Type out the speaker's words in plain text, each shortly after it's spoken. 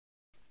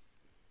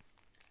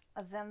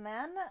The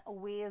Man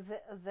with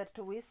the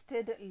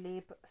Twisted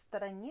Lip,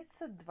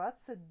 страница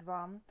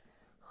 22.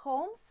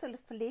 Holmes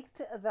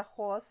self-flicked the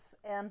horse,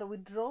 and we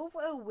drove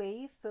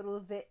away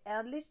through the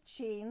endless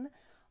chain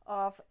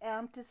of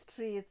empty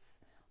streets,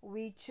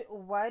 which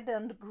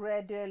widened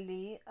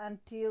gradually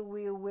until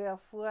we were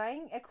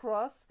flying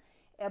across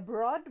a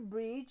broad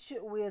bridge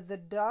with the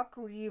dark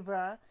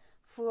river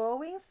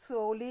flowing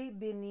slowly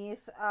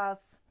beneath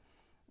us.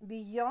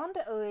 Beyond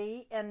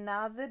lay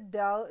another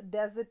dull,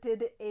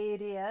 deserted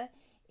area.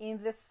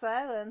 In the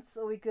silence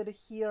we could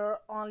hear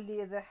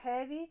only the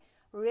heavy,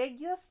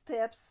 regular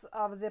steps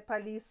of the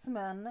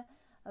policeman.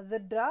 The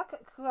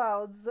dark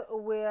clouds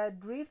were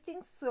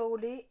drifting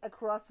slowly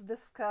across the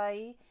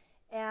sky,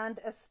 and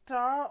a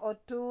star or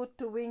two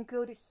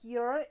twinkled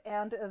here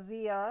and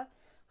there.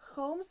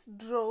 Holmes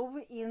drove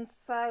in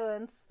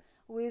silence,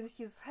 with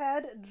his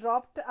head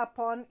dropped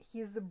upon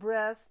his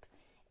breast,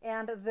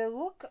 and the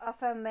look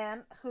of a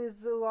man who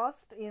is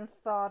lost in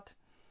thought.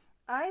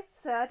 I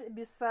sat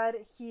beside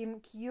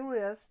him,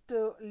 curious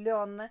to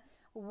learn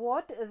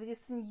what this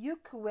new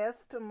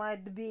quest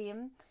might be.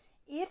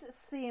 It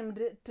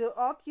seemed to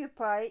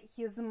occupy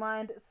his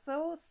mind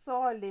so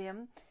sorely,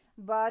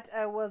 but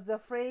I was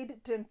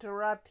afraid to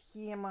interrupt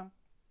him.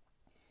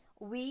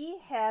 We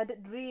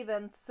had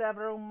driven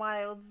several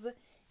miles,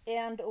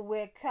 and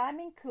were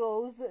coming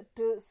close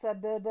to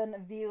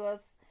suburban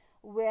villas,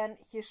 when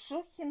he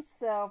shook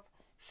himself,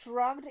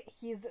 shrugged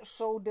his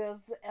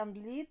shoulders, and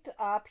lit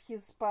up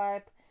his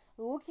pipe,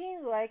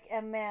 looking like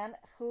a man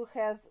who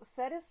has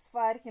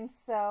satisfied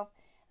himself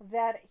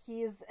that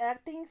he is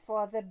acting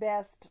for the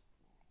best.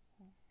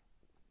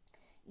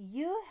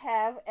 "You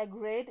have a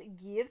great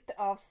gift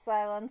of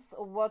silence,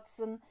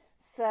 Watson,"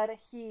 said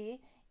he.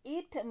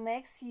 "It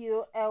makes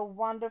you a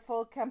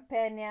wonderful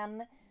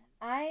companion.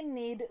 I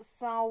need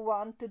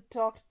someone to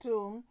talk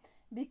to,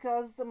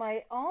 because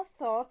my own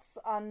thoughts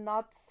are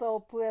not so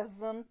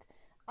pleasant.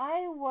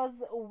 I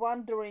was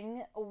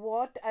wondering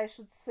what I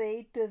should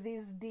say to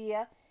this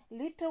dear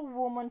little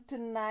woman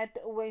tonight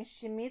when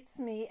she meets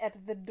me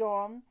at the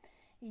door.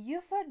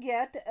 You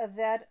forget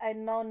that I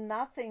know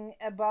nothing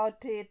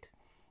about it.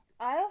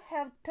 I'll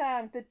have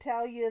time to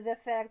tell you the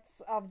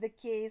facts of the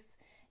case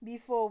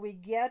before we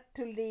get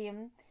to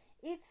Lee.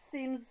 It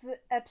seems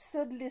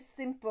absurdly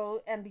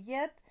simple, and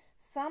yet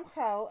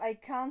somehow I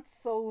can't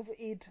solve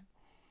it.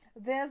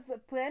 There's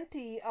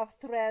plenty of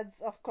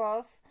threads, of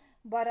course,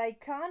 but I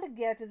can't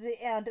get the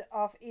end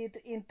of it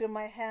into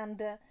my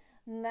hand.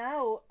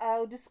 Now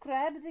I'll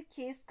describe the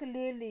case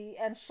clearly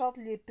and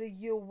shortly to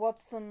you,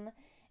 Watson,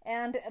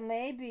 and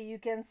maybe you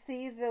can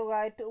see the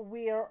light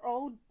where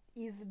all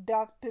is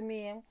dark to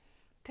me.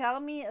 Tell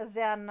me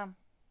then."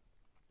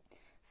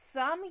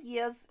 Some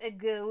years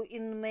ago,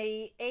 in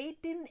May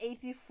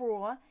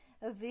 1884,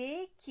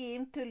 there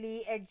came to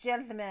Lee a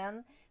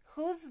gentleman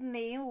whose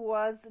name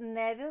was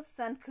Neville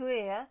St.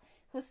 Clair,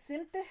 who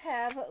seemed to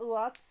have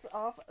lots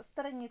of,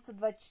 страница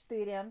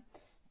 24,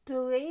 to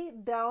lay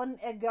down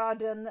a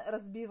garden,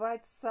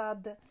 разбивать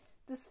сад,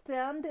 to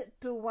stand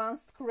to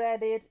one's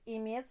credit,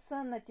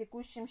 иметься на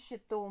текущем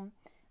счету,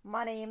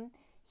 money.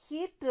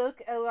 He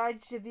took a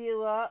large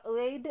villa,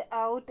 laid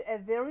out a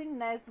very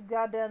nice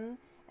garden,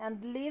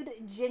 and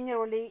lived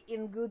generally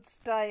in good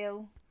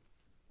style.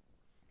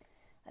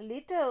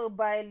 Little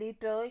by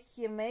little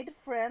he made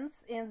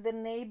friends in the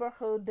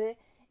neighborhood,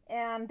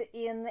 and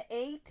in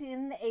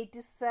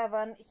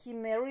 1887 he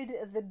married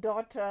the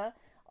daughter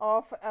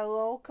of a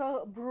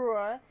local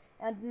brewer,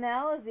 and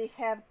now they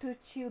have 2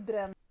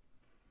 children.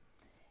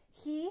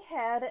 He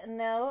had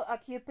no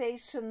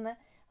occupation,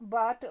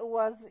 but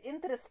was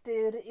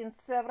interested in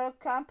several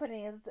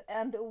companies,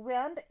 and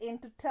went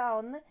into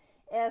town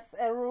as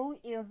a rule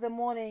in the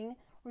morning,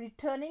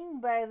 returning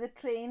by the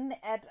train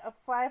at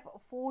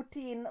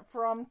 5:14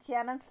 from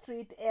Cannon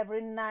Street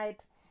every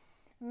night.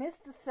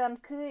 Mr.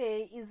 St.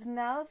 Clair is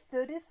now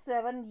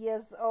 37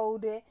 years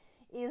old,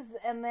 is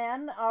a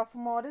man of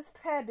modest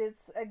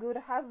habits, a good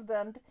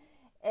husband,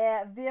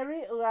 a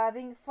very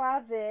loving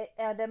father,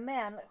 and a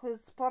man who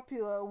is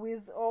popular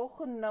with all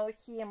who know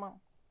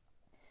him.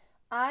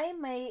 I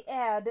may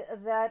add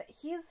that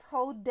his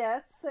whole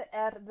debts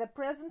at the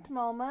present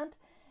moment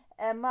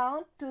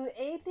amount to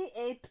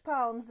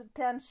 £88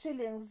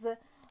 10s,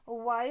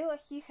 while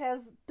he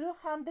has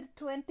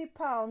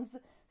 £220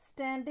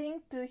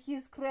 standing to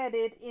his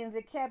credit in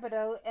the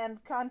Capital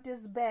and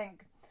Counties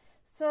Bank,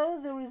 so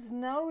there is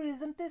no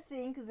reason to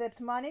think that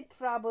money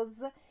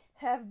troubles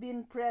have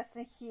been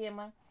pressing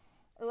him.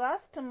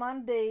 Last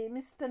Monday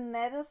Mr.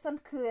 Neville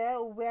St.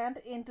 Clair went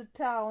into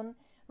town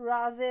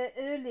rather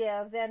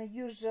earlier than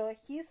usual.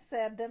 He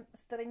said,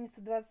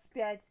 страница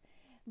 25,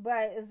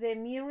 by the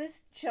merest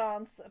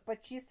chance, по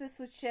чистой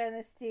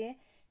случайности.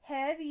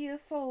 Have you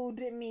fooled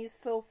me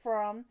so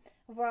far?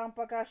 Вам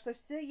пока что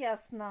все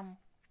ясно?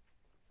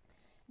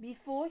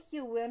 Before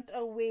he went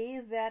away,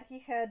 that he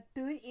had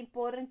 2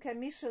 important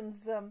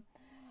commissions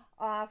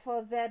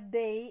for that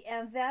day,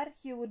 and that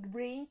he would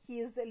bring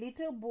his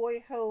little boy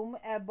home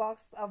a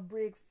box of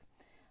bricks.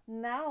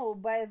 Now,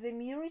 by the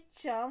mere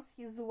chance,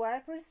 his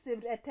wife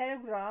received a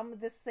telegram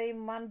the same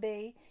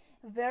Monday,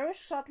 very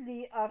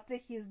shortly after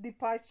his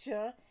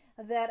departure,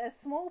 that a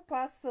small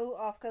parcel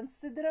of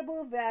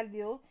considerable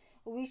value,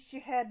 which she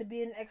had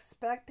been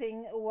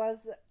expecting,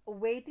 was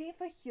waiting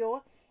for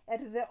her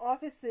at the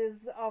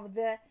offices of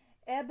the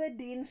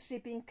Aberdeen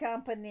Shipping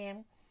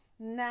Company.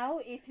 Now,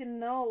 if you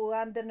know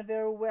London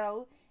very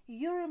well,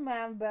 you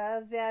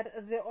remember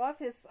that the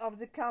office of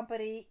the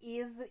company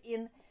is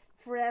in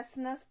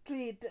Fresno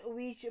Street,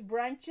 which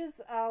branches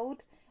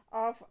out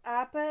of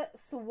Upper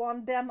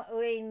Swandam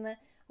Lane,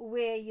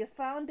 where you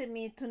found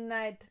me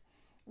tonight.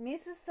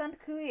 Mrs. St.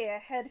 Clair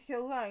had her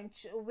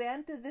lunch,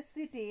 went to the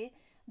city,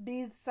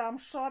 did some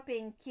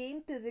shopping,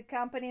 came to the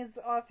company's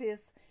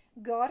office,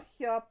 got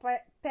her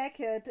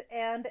packet,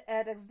 and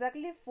at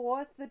exactly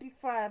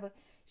 4:35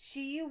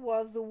 she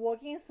was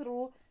walking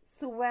through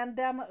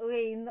Swandam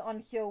Lane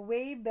on her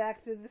way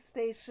back to the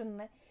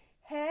station.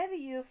 Have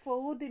you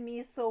followed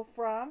me so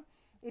far?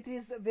 It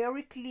is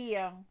very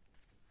clear.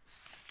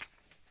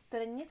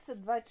 Страница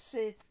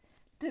 26.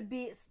 To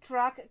be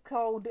struck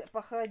cold,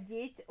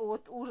 похолодеть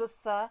от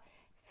ужаса,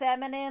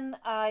 feminine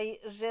eye,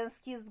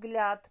 женский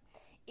взгляд.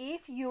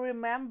 If you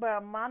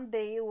remember,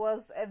 Monday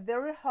was a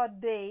very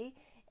hot day,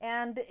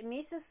 and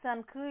Mrs.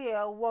 St.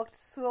 Clair walked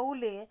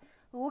slowly,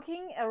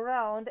 looking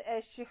around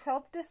as she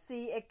hoped to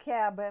see a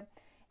cab,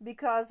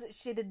 because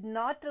she did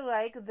not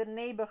like the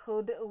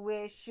neighborhood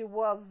where she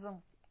was.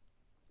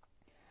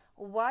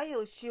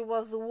 While she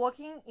was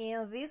walking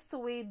in this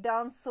way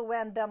down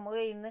Swandam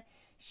Lane,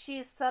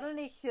 she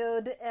suddenly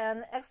heard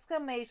an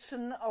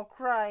exclamation or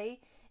cry,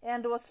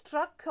 and was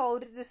struck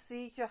cold to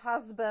see her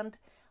husband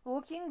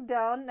looking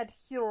down at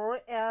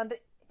her, and,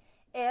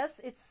 as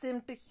it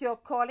seemed to her,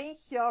 calling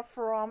her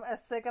from a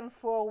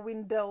second-floor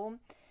window.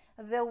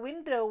 The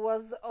window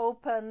was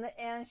open,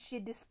 and she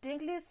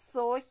distinctly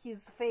saw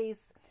his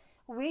face,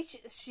 which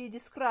she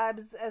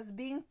describes as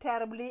being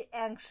terribly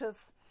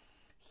anxious.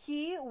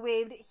 He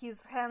waved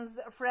his hands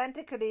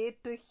frantically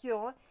to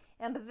her,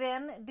 and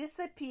then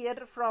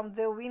disappeared from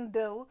the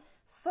window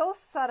so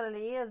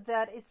suddenly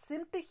that it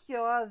seemed to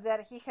her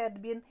that he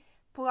had been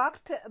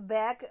plucked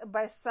back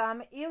by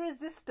some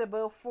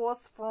irresistible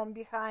force from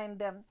behind.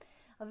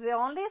 The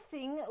only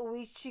thing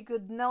which she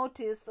could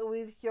notice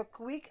with her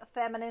quick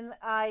feminine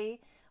eye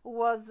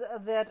was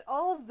that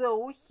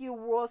although he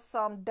wore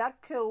some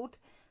dark coat,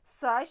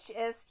 such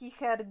as he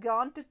had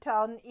gone to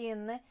town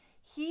in,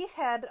 he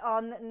had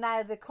on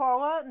neither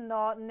collar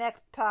nor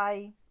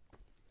necktie.